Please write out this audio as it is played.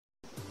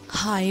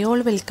Hi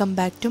all, welcome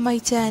back to my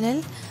channel.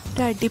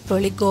 ഒരു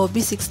അടിപൊളി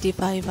ഗോബി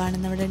 65 ആണ്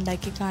നമ്മൾ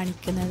ഉണ്ടാക്കി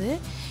കാണിക്കുന്നത്.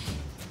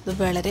 ഇത്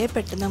വളരെ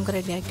പെട്ടെന്ന് നമുക്ക്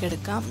റെഡിയാക്കി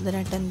എടുക്കാം.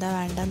 ഇതിനായിട്ട് എന്താ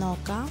വേണ്ട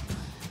നോക്കാം.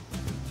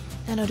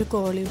 ഞാനൊരു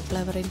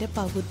കോളിഫ്ലവറിൻ്റെ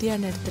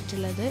പകുതിയാണ്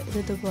എടുത്തിട്ടുള്ളത്.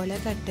 ഇതുപോലെ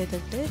കട്ട്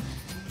ചെയ്തിട്ട്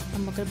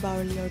നമുക്ക്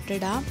ബൗളിലോട്ട്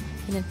ഇടാം.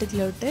 എന്നിട്ട്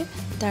ഇതിലോട്ട്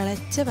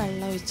തിളച്ച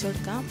വെള്ളം ഒഴിച്ചു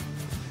കൊടുക്കാം.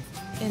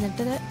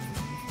 എന്നിട്ട്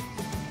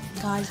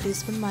 1/4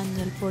 ടീസ്പൂൺ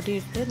മഞ്ഞൾപ്പൊടി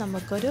ഇട്ട്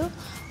നമുക്കൊരു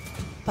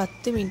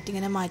 10 മിനിറ്റ്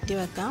ഇങ്ങനെ മാറ്റി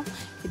വെക്കാം.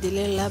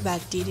 ഇതിലുള്ള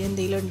ബാക്ടീരിയ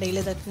എന്തെങ്കിലും ഉണ്ടെങ്കിൽ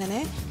ഇതൊക്കെ ഇങ്ങനെ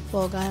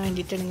പോകാൻ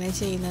വേണ്ടിയിട്ടാണ് ഇങ്ങനെ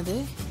ചെയ്യുന്നത്.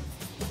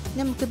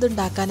 നമുക്കിത്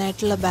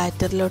ഉണ്ടാക്കാനായിട്ടുള്ള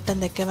ബാറ്ററിലോട്ട്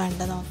എന്തൊക്കെ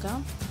വേണ്ട നോക്കാം.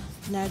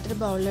 ഇതിനായിട്ടൊരു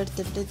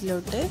ബൗളിലെടുത്തിട്ട്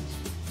ഇതിലോട്ട്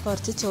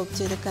കുറച്ച് ചോപ്പ്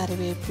ചെയ്ത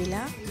കറിവേപ്പില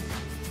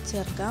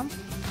ചേർക്കാം.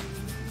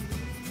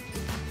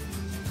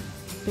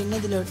 പിന്നെ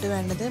ഇതിലോട്ട്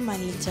വേണ്ടത്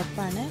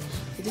മല്ലിച്ചപ്പാണ്.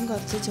 ഇതും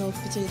കുറച്ച്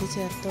ചോപ്പ് ചെയ്ത്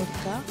ചേർത്ത്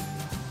കൊടുക്കുക.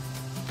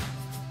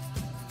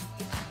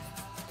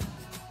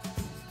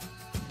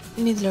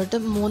 ഇനി ഇതിലോട്ട്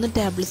 3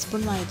 ടേബിൾ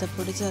സ്പൂൺ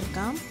മൈദപ്പൊടി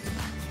ചേർക്കാം.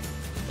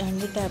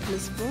 2 ടേബിൾ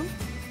സ്പൂൺ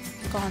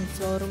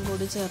കോൺഫ്ലോറും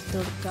കൂടി ചേർത്ത്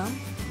കൊടുക്കാം.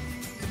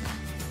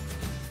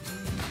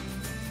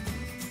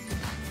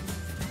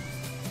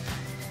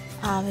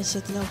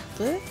 ആവശ്യത്തിന്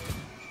ഉപ്പ്,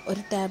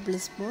 1 table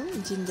spoon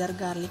ginger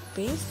garlic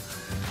paste.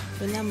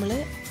 പിന്നെ നമ്മൾ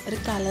ഒരു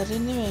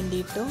കളറിന്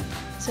വേണ്ടിയിട്ടും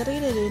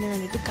ചെറിയൊരു എരിവിന്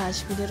വേണ്ടിയിട്ട്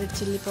കാശ്മീരി റെഡ്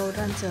ചില്ലി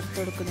പൗഡറാണ് ചേർത്ത്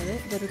കൊടുക്കുന്നത്.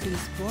 ഇതൊരു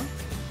ടീസ്പൂൺ.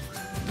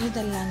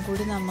 ഇതെല്ലാം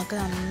കൂടി നമുക്ക്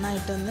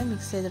നന്നായിട്ടൊന്ന്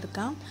മിക്സ്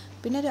ചെയ്തെടുക്കാം.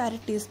 പിന്നെ ഒരു 1/2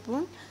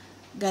 ടീസ്പൂൺ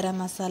ഗരം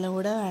മസാല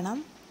കൂടെ വേണം.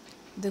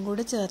 ഇതും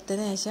കൂടി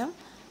ചേർത്തതിന് ശേഷം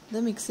ഇത്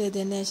മിക്സ്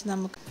ചെയ്തതിന് ശേഷം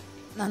നമുക്ക്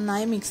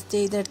നന്നായി മിക്സ്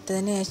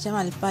ചെയ്തെടുത്തതിന് ശേഷം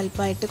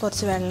അല്പമായിട്ട്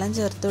കുറച്ച് വെള്ളം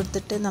ചേർത്ത്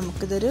കൊടുത്തിട്ട്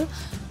നമുക്കിതൊരു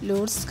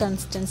ലൂസ്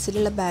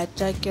കൺസിസ്റ്റൻസിലുള്ള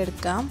ബാറ്ററാക്കി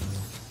എടുക്കാം.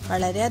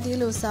 വളരെയധികം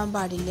ലൂസാകാൻ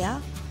പാടില്ല.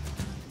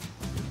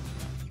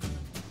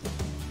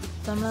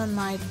 നമ്മൾ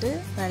നന്നായിട്ട്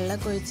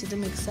വെള്ളം ഒഴിച്ചിട്ട്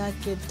മിക്സ്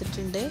ആക്കി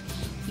എടുത്തിട്ടുണ്ട്.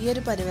 ഈ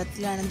ഒരു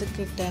പരുവത്തിലാണ് ഇത്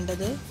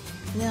കിട്ടേണ്ടത്.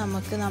 ഇനി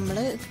നമ്മൾ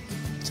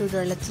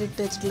ചൂടുവെള്ളത്തിലിട്ട്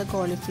വെച്ചിട്ടുള്ള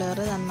കോളിഫ്ലവർ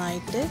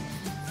നന്നായിട്ട്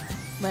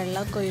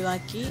വെള്ളമൊക്കെ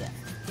ഒഴിവാക്കി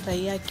ഫ്രൈ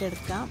ആക്കി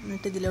എടുക്കാം.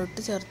 എന്നിട്ട് ഇതിലോട്ട്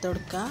ചേർത്ത്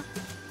കൊടുക്കുക.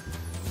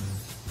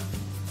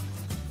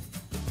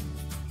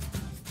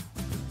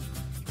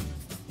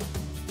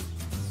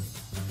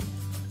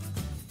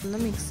 ഒന്ന്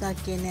മിക്സ്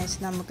ആക്കിയതിന്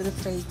ശേഷം നമുക്കിത്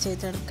ഫ്രൈ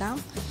ചെയ്തെടുക്കാം.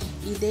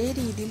 ഇതേ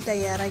രീതിയിൽ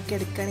തയ്യാറാക്കി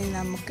എടുക്കുകയാണെങ്കിൽ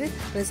നമുക്ക്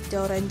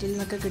റെസ്റ്റോറൻറ്റിൽ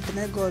നിന്നൊക്കെ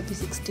കിട്ടുന്ന ഗോബി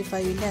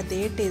 65ൻ്റെ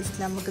അതേ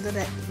ടേസ്റ്റ് നമുക്കിത്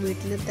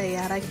വീട്ടിൽ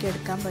തയ്യാറാക്കി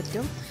എടുക്കാൻ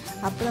പറ്റും.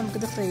 അപ്പോൾ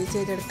നമുക്കിത് ഫ്രൈ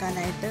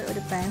ചെയ്തെടുക്കാനായിട്ട്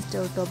ഒരു പാൻ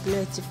സ്റ്റൗ ടോപ്പിൽ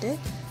വെച്ചിട്ട്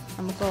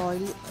നമുക്ക്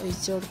ഓയിൽ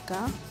ഒഴിച്ച്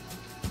കൊടുക്കാം.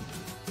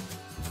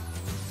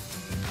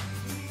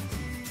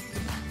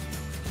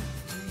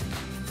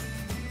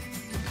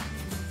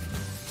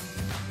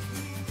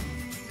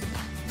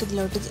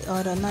 ഇതിലോട്ട്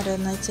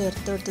ഓരോന്നോരോന്നായി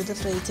ചേർത്ത് കൊടുത്തിട്ട്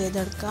ഫ്രൈ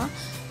ചെയ്തെടുക്കാം.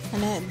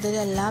 അങ്ങനെ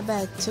ഇതിലെല്ലാ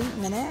ബാച്ചും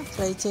ഇങ്ങനെ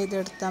ഫ്രൈ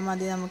ചെയ്തെടുത്താൽ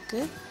മതി. നമുക്ക്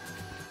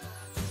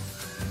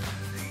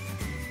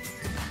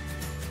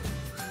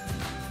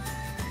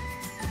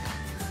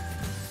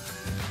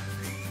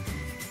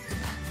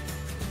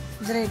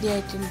ഇത് റെഡി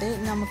ആയിട്ടുണ്ട്.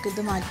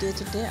 നമുക്കിത് മാറ്റി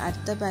വെച്ചിട്ട്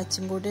അടുത്ത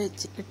ബാച്ചും കൂടി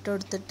ഇട്ട്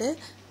കൊടുത്തിട്ട്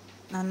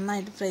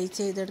നന്നായിട്ട് ഫ്രൈ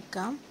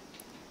ചെയ്തെടുക്കാം.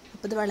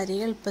 അപ്പോൾ ഇത് വളരെ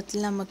എളുപ്പത്തിൽ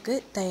നമുക്ക്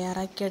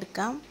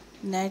തയ്യാറാക്കിയെടുക്കാം.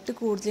 ഇതിനായിട്ട്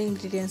കൂടുതൽ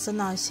ഇൻഗ്രീഡിയൻസ്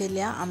ഒന്നും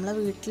ആവശ്യമില്ല. നമ്മളെ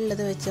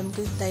വീട്ടിലുള്ളത് വെച്ച്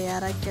നമുക്ക്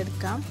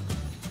തയ്യാറാക്കിയെടുക്കാം.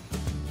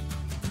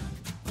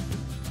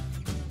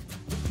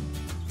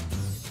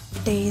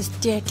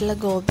 ടേസ്റ്റി ആയിട്ടുള്ള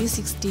ഗോബി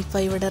 65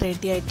 ഇവിടെ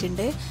റെഡി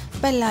ആയിട്ടുണ്ട്.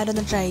 അപ്പോൾ എല്ലാവരും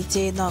ഒന്ന് ട്രൈ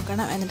ചെയ്ത്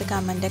നോക്കണം. എന്നിട്ട്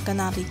കമൻറ്റൊക്കെ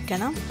ഒന്ന്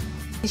അറിയിക്കണം.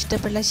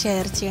 ഇഷ്ടപ്പെട്ട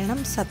ഷെയർ ചെയ്യണം.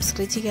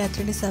 സബ്സ്ക്രൈബ്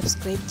ചെയ്യാത്തതുകൊണ്ട്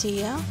സബ്സ്ക്രൈബ്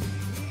ചെയ്യുക.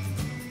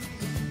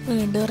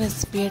 വീണ്ടും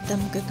റെസിപ്പി ആയിട്ട്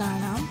നമുക്ക്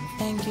കാണാം.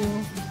 Thank you.